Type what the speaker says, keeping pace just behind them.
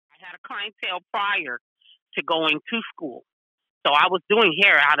clientele prior to going to school. So I was doing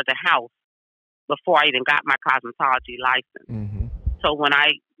hair out of the house before I even got my cosmetology license. Mm-hmm. So when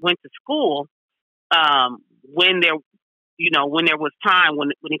I went to school, when there, when there was time,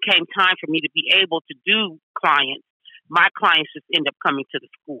 when it came time for me to be able to do clients, my clients just end up coming to the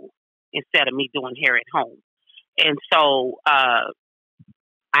school instead of me doing hair at home. And so I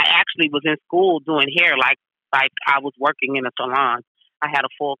actually was in school doing hair like I was working in a salon. I had a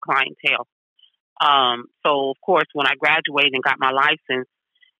full clientele. So of course, when I graduated and got my license,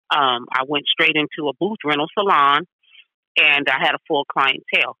 I went straight into a booth rental salon, and I had a full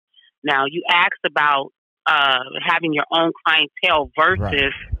clientele. Now, you asked about having your own clientele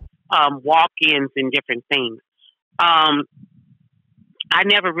versus walk-ins and different things. I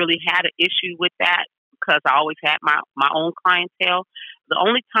never really had an issue with that because I always had my own clientele. The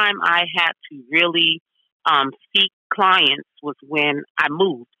only time I had to really seek clients was when I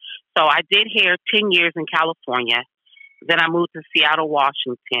moved. So I did hair 10 years in California. Then I moved to Seattle,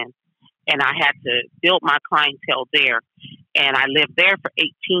 Washington, and I had to build my clientele there. And I lived there for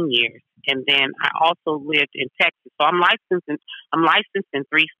 18 years. And then I also lived in Texas. So I'm licensed in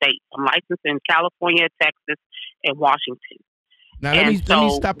 3 states. I'm licensed in California, Texas, and Washington. Now let me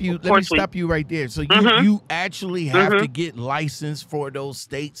stop you. Let me stop you right there. So you actually have to get licensed for those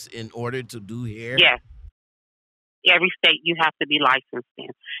states in order to do hair? Yes. Every state you have to be licensed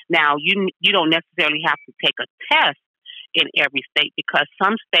in. Now you don't necessarily have to take a test in every state because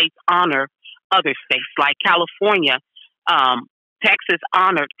some states honor other states. Like California, Texas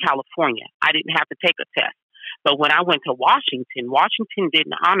honored California. I didn't have to take a test. But when I went to Washington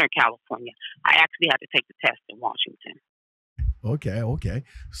didn't honor California. I actually had to take the test in Washington. Okay.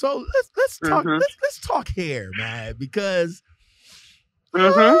 So let's talk. Let's talk hair, man, because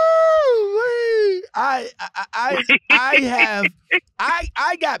I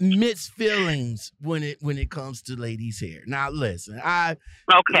got mixed feelings when it comes to ladies' hair. Now listen, I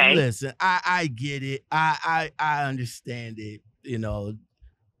get it. I understand it,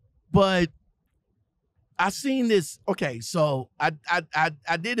 but I seen this. Okay, so I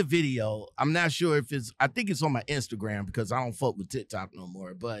did a video. I'm not sure if I think it's on my Instagram because I don't fuck with TikTok no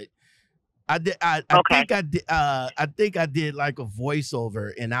more, but I think I did like a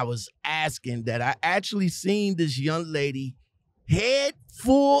voiceover, and I was asking that I actually seen this young lady head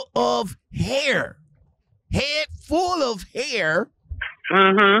full of hair.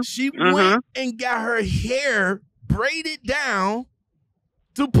 She went and got her hair braided down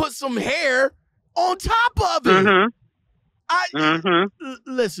to put some hair on top of it.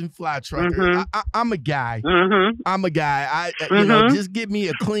 Listen, Fly Trucker, I'm a guy. I'm a guy. Just give me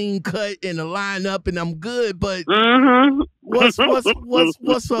a clean cut and a lineup, and I'm good. But what's up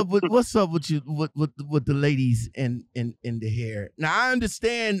with you with the ladies and the hair? Now I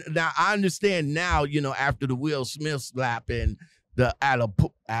understand. Now after the Will Smith slap and the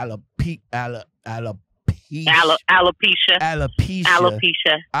alopecia.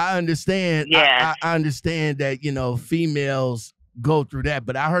 I understand. Yes. I understand that females go through that,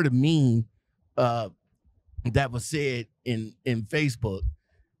 but I heard a meme that was said in Facebook.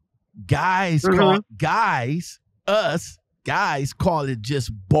 Guys call it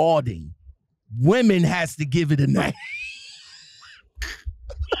just balding. Women has to give it a name.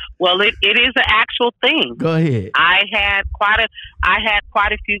 Well, it is an actual thing. Go ahead. I had quite a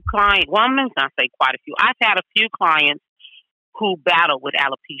few clients. Well, I'm not going to say quite a few. I've had a few clients who battle with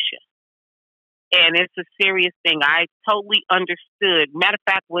alopecia. And it's a serious thing. I totally understood. Matter of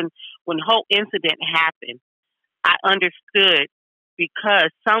fact, when the whole incident happened, I understood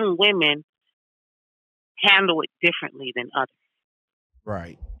because some women handle it differently than others.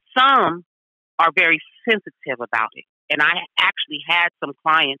 Right. Some are very sensitive about it. And I actually had some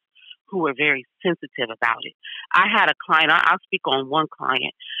clients who were very sensitive about it. I had a client, I'll speak on one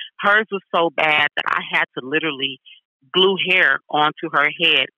client. Hers was so bad that I had to literally glue hair onto her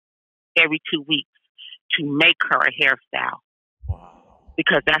head every 2 weeks to make her a hairstyle. Wow.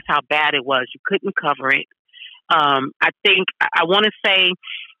 Because that's how bad it was. You couldn't cover it. I think, I want to say,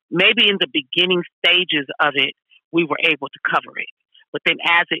 maybe in the beginning stages of it, we were able to cover it. But then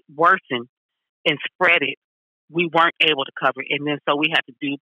as it worsened and spread it, we weren't able to cover it. And then so we had to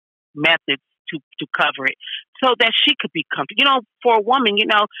do methods to cover it so that she could be comfortable. For a woman,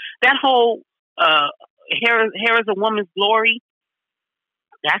 that whole hair is a woman's glory.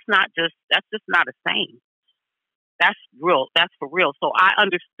 That's just not a saying. That's real. That's for real. So I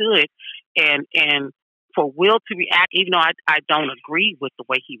understood, and for Will to react, even though I don't agree with the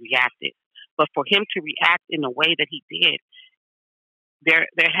way he reacted, but for him to react in the way that he did, there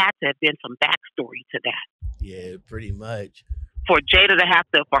had to have been some backstory to that. Yeah, pretty much.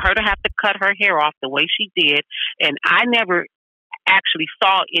 for her to have to cut her hair off the way she did, and I never actually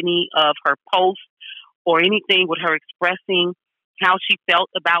saw any of her posts or anything with her expressing how she felt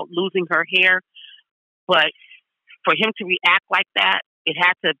about losing her hair. But for him to react like that, it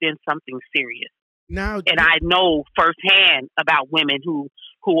had to have been something serious. Now, and I know firsthand about women who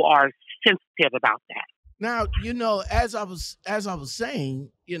are sensitive about that. Now, as I was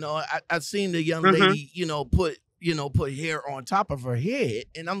saying, I seen the young lady, put hair on top of her head,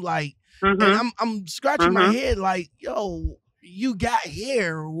 and I'm like, and I'm scratching my head like, yo, you got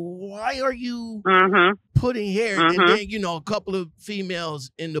hair. Why are you putting hair? And then, a couple of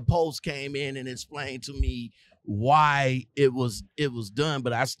females in the post came in and explained to me why it was done,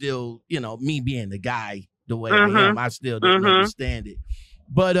 but I still, me being the guy the way I am, I still didn't understand it.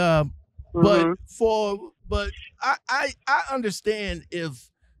 But I understand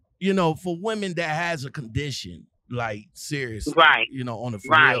if, for women that has a condition, like seriously, right, on a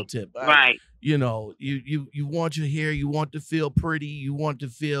for real tip, right, you want your hair, you want to feel pretty, you want to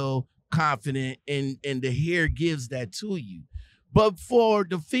feel confident, and the hair gives that to you. But for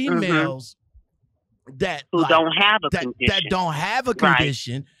the females that don't have a condition, that don't have a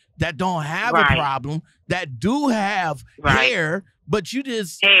condition, that don't have a problem, that do have hair, but you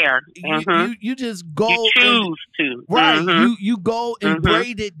just you just go, you choose to you go and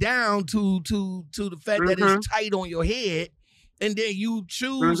braid it down to the fact that it's tight on your head, and then you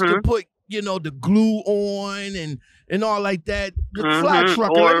choose to put the glue on and all like that. The Fly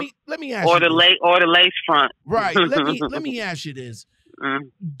Trucker, let me ask you the lace front, right? Let me ask you this.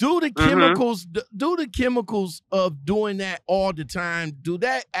 Do the chemicals of doing that all the time, do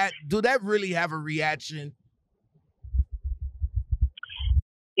that really have a reaction?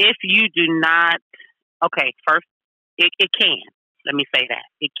 If you do not, first, it can. Let me say that.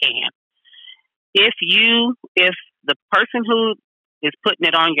 It can. If the person who is putting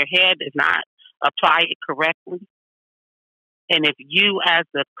it on your head does not apply it correctly, and if you as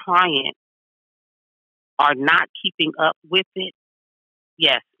the client are not keeping up with it,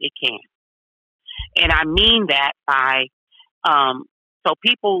 yes, it can. And I mean that by, so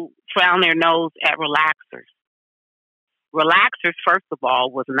people frown their nose at relaxers. Relaxers, first of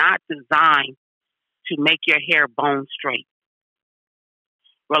all, was not designed to make your hair bone straight.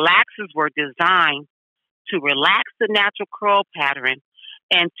 Relaxers were designed to relax the natural curl pattern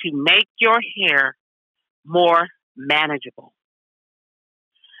and to make your hair more manageable.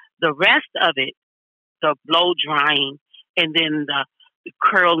 The rest of it, the blow drying and then the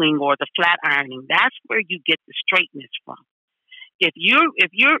curling or the flat ironing, that's where you get the straightness from. If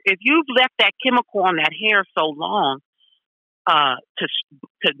you've left that chemical on that hair so long, to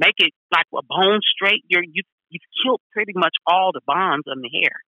make it like a bone straight, you've killed pretty much all the bonds on the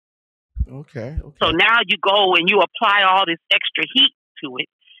hair. Okay. So now you go and you apply all this extra heat to it.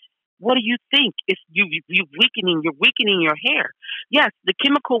 What do you think? You're weakening your hair. Yes, the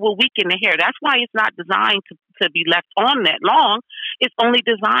chemical will weaken the hair. That's why it's not designed to be left on that long. It's only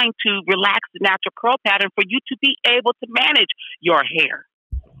designed to relax the natural curl pattern for you to be able to manage your hair.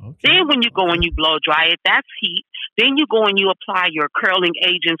 Then when you go and you blow dry it, that's heat. Then you go and you apply your curling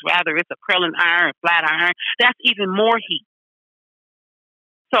agents, whether it's a curling iron, flat iron, that's even more heat.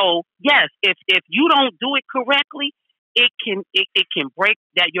 So yes, if you don't do it correctly, it can break,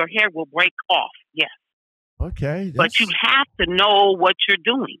 that your hair will break off. Yes. Okay. But you have to know what you're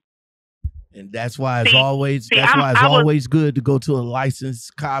doing. And that's why it's always good to go to a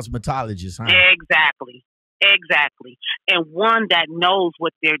licensed cosmetologist, huh? Exactly. And one that knows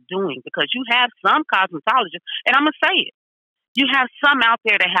what they're doing, because you have some cosmetologists, and I'm going to say it, you have some out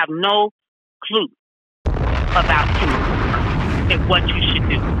there that have no clue about chemicals and what you should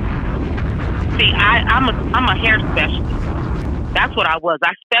do. See, I'm a hair specialist. That's what I was.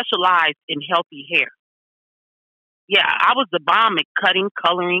 I specialized in healthy hair. Yeah, I was the bomb at cutting,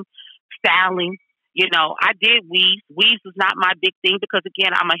 coloring, styling. I did weaves. Weaves is not my big thing because,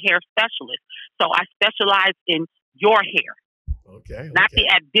 again, I'm a hair specialist. So I specialize in your hair. Okay. Not the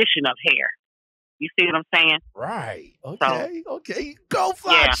addition of hair. You see what I'm saying? Right. Okay. Okay. Go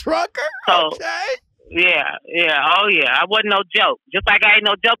Fly Trucker. So, okay. Yeah. Oh, yeah. I wasn't no joke. Just like I ain't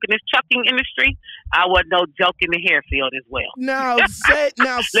no joke in this trucking industry, I wasn't no joke in the hair field as well. Now, let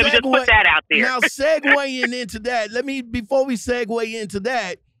me just put that out there. Now, segueing into that, before we segue into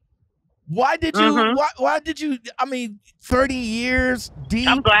that, why did you, why did you, 30 years deep?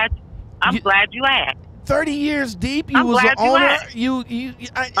 I'm glad you asked. 30 years deep, you was an owner. And you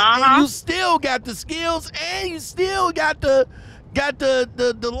still got the skills, and you still got the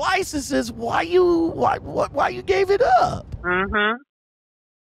licenses. Why you gave it up? I'll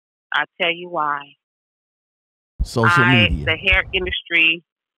tell you why. Social media. The hair industry,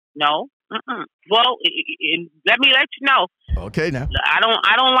 no. Well, let me let you know. Okay, now. I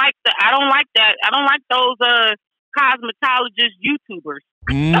don't like that. I don't like those cosmetologist YouTubers.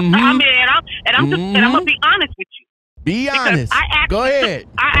 Mm-hmm. I mean, and I'm gonna be honest with you. Be honest. Go ahead.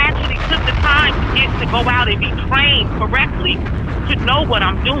 I actually took the time to go out and be trained correctly to know what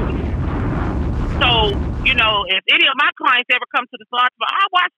I'm doing. So, you know, if any of my clients ever come to the salon, I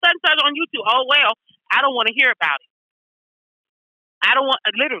watch such and such on YouTube. Oh, well, I don't want to hear about it. I don't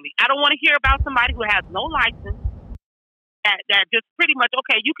want to hear about somebody who has no license that just pretty much,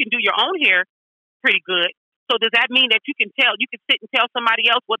 okay, you can do your own hair pretty good. So does that mean that you can sit and tell somebody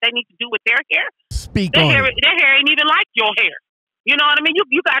else what they need to do with their hair? Their hair ain't even like your hair. You know what I mean?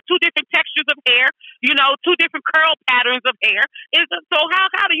 You got two different textures of hair, you know, two different curl patterns of hair. So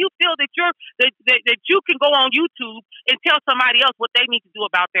how do you feel that that you can go on YouTube and tell somebody else what they need to do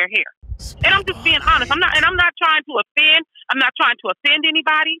about their hair? And I'm just being honest. I'm not trying to offend. I'm not trying to offend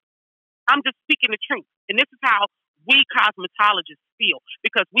anybody. I'm just speaking the truth. And this is how we cosmetologists feel,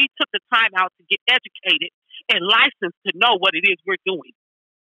 because we took the time out to get educated and licensed to know what it is we're doing.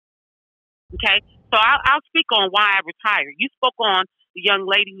 Okay? So I'll speak on why I retired. You spoke on the young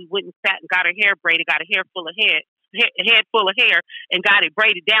lady who went and sat and got her hair braided, got a head full of hair, and got it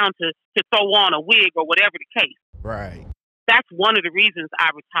braided down to throw on a wig or whatever the case. Right. That's one of the reasons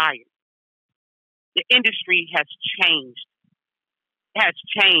I retired. The industry has changed.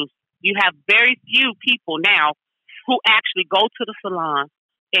 You have very few people now who actually go to the salon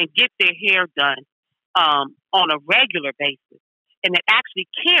and get their hair done on a regular basis, and that actually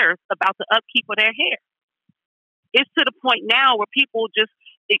cares about the upkeep of their hair. It's to the point now where people just,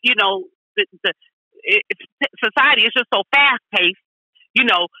 you know, society is just so fast paced. You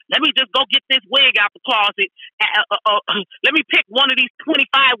know, let me just go get this wig out the closet. Let me pick one of these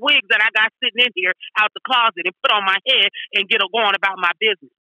 25 wigs that I got sitting in here out the closet and put on my head and get going about my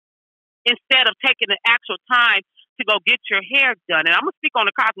business, instead of taking the actual time to go get your hair done. And I'm going to speak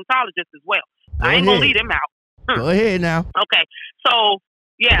on the cosmetologist as well. I ain't going to leave them out. Go ahead now. Okay. So,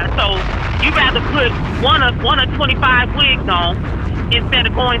 yeah. So you rather put one of 25 wigs on instead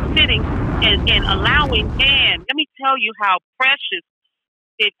of going sitting and allowing, man, let me tell you how precious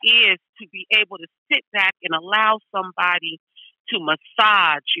it is to be able to sit back and allow somebody to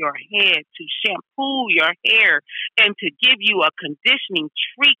massage your head, to shampoo your hair, and to give you a conditioning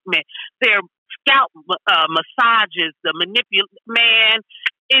treatment. Their scalp massages, the man,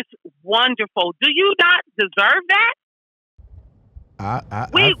 it's wonderful. Do you not deserve that?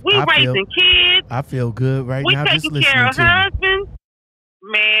 We raising kids. I feel good right now. We taking care of husbands.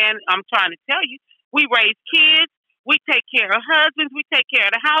 Man, I'm trying to tell you, we raise kids. We take care of husbands. We take care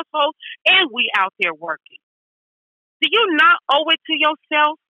of the household, and we out there working. Do you not owe it to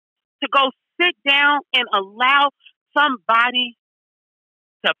yourself to go sit down and allow somebody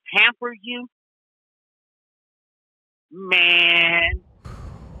to pamper you? Man,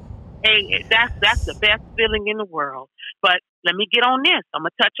 hey, that's the best feeling in the world. But let me get on this. I'm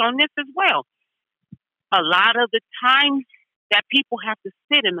going to touch on this as well. A lot of the times that people have to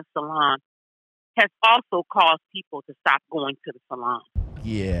sit in the salon has also caused people to stop going to the salon.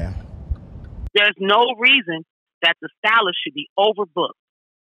 Yeah. There's no reason that the stylist should be overbooked,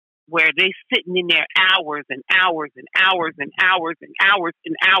 where they're sitting in there hours and hours and hours and hours and hours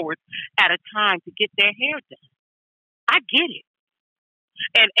and hours at a time to get their hair done. I get it.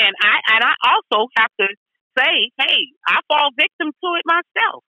 And I also have to say, hey, I fall victim to it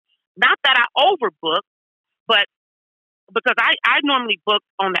myself. Not that I overbook, but because I normally book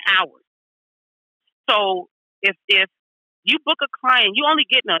on the hours. So if you book a client, you only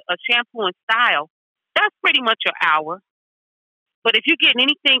getting a shampoo and style, that's pretty much your hour. But if you're getting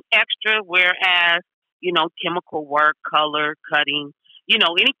anything extra, whereas, you know, chemical work, color, cutting, you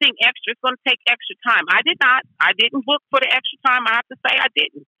know, anything extra, it's going to take extra time. I didn't book for the extra time. I have to say I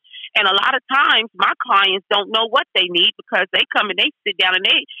didn't. And a lot of times my clients don't know what they need, because they come and they sit down and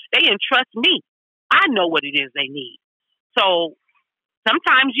they entrust me. I know what it is they need. So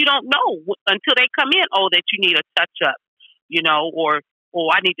sometimes you don't know until they come in, that you need a touch up, you know, or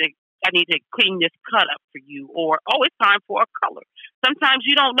I need to clean this cut up for you, or it's time for a color. Sometimes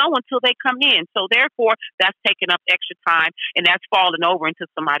you don't know until they come in. So therefore, that's taking up extra time, and that's falling over into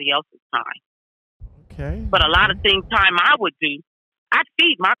somebody else's time. Okay. But a lot of time I would do, I'd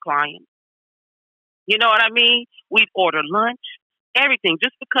feed my clients. You know what I mean? We'd order lunch, everything,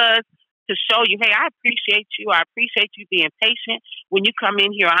 just because, to show you, hey, I appreciate you. I appreciate you being patient. When you come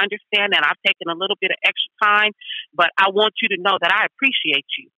in here, I understand that I've taken a little bit of extra time, but I want you to know that I appreciate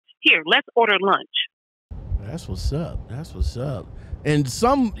you. Here, let's order lunch. That's what's up. That's what's up. And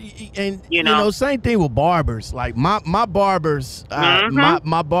you know, same thing with barbers. Like my barbers,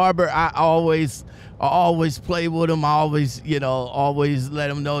 my barber, I always play with him. I always, you know, always let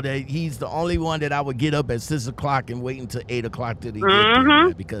him know that he's the only one that I would get up at 6 o'clock and wait until 8 o'clock till he get there,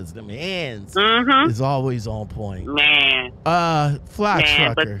 man, because them hands is always on point. Man. Fly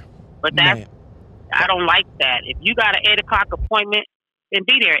trucker. But that's, I don't like that. If you got an 8 o'clock appointment, then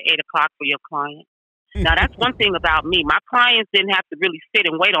be there at 8 o'clock for your client. Now, that's one thing about me. My clients didn't have to really sit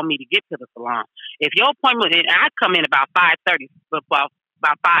and wait on me to get to the salon. If your appointment, and I come in about 5:30, about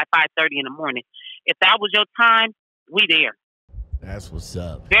 5:30 in the morning. If that was your time, we there. That's what's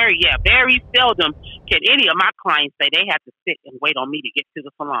up. Very seldom can any of my clients say they have to sit and wait on me to get to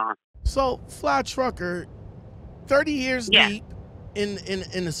the salon. So, Fly Trucker, 30 years deep in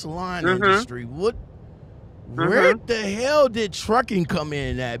the salon industry. Where the hell did trucking come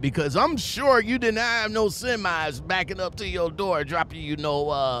in at? Because I'm sure you didn't have no semis backing up to your door, dropping you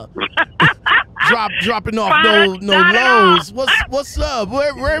no dropping off no loads. What's up?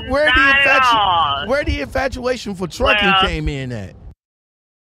 Where the infatuation for trucking came in at?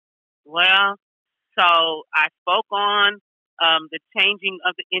 Well, so I spoke on the changing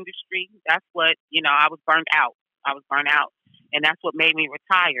of the industry. That's what, you know, I was burnt out, and that's what made me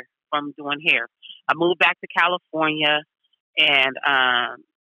retire from doing hair. I moved back to California, and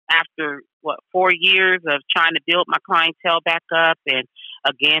after 4 years of trying to build my clientele back up, and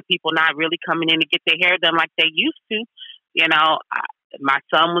again, people not really coming in to get their hair done like they used to. You know, my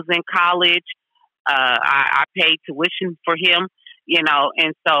son was in college. I paid tuition for him. You know,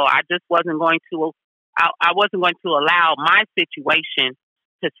 and so I just wasn't going to. I wasn't going to allow my situation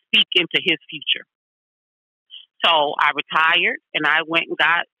to speak into his future. So I retired, and I went and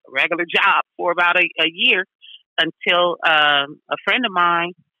got a regular job for about a year until a friend of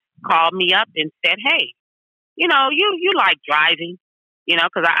mine called me up and said, "Hey, you know, you like driving, you know,"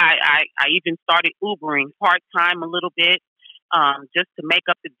 because I even started Ubering part-time a little bit just to make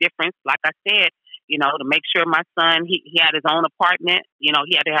up the difference. Like I said, you know, to make sure my son, he had his own apartment. You know,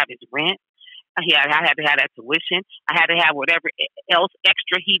 he had to have his rent. I had to have that tuition. I had to have whatever else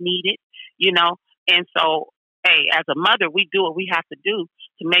extra he needed, you know. And so, hey, as a mother, we do what we have to do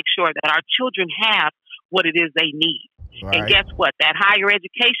to make sure that our children have what it is they need. Right. And guess what? That higher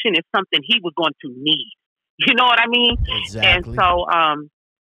education is something he was going to need. You know what I mean? Exactly.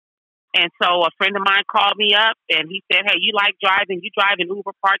 And so a friend of mine called me up and he said, "Hey, you like driving? You driving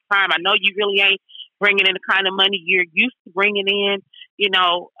Uber part-time. I know you really ain't bringing in the kind of money you're used to bringing in. You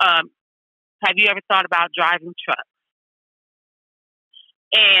know, have you ever thought about driving trucks?"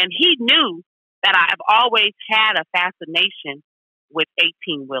 And he knew that I've always had a fascination with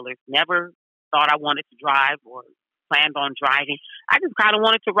 18-wheelers. Never thought I wanted to drive or planned on driving. I just kind of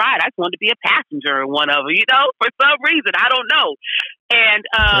wanted to ride. I just wanted to be a passenger in one of them, you know, for some reason. I don't know. And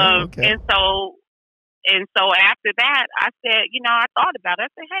and so after that, I said, you know, I thought about it. I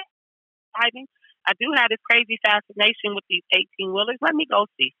said, "Hey, driving, I do have this crazy fascination with these 18-wheelers. Let me go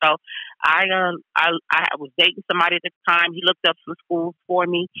see." So I was dating somebody at the time. He looked up some schools for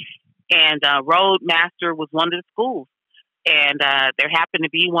me, and Roadmaster was one of the schools. And there happened to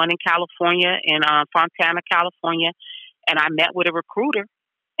be one in California, in Fontana, California. And I met with a recruiter,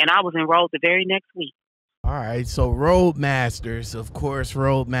 and I was enrolled the very next week. All right. So Roadmasters, of course,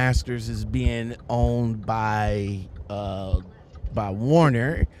 Roadmasters is being owned by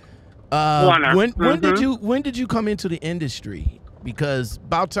Warner. Warner. When did you come into the industry? Because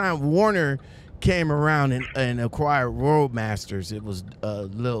about time Warner came around and acquired Roadmasters, it was a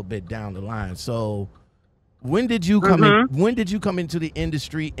little bit down the line. So when did you come in? When did you come into the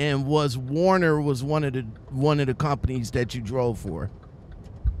industry? And was Warner one of the companies that you drove for?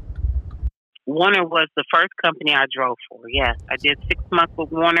 Warner was the first company I drove for. Yes, I did 6 months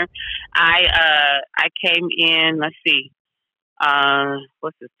with Warner. I came in. Let's see.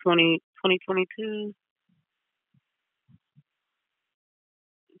 What's this? 2022?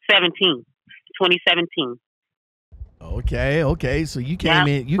 2017. Okay. So you came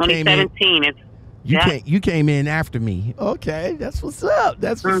in. You 2017 came in. You came in after me. Okay, that's what's up.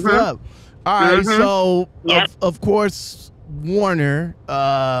 That's what's up. All right. So of course Warner,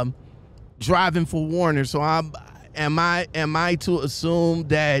 driving for Warner. So am I to assume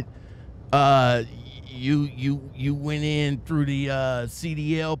that you went in through the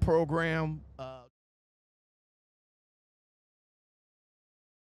CDL program?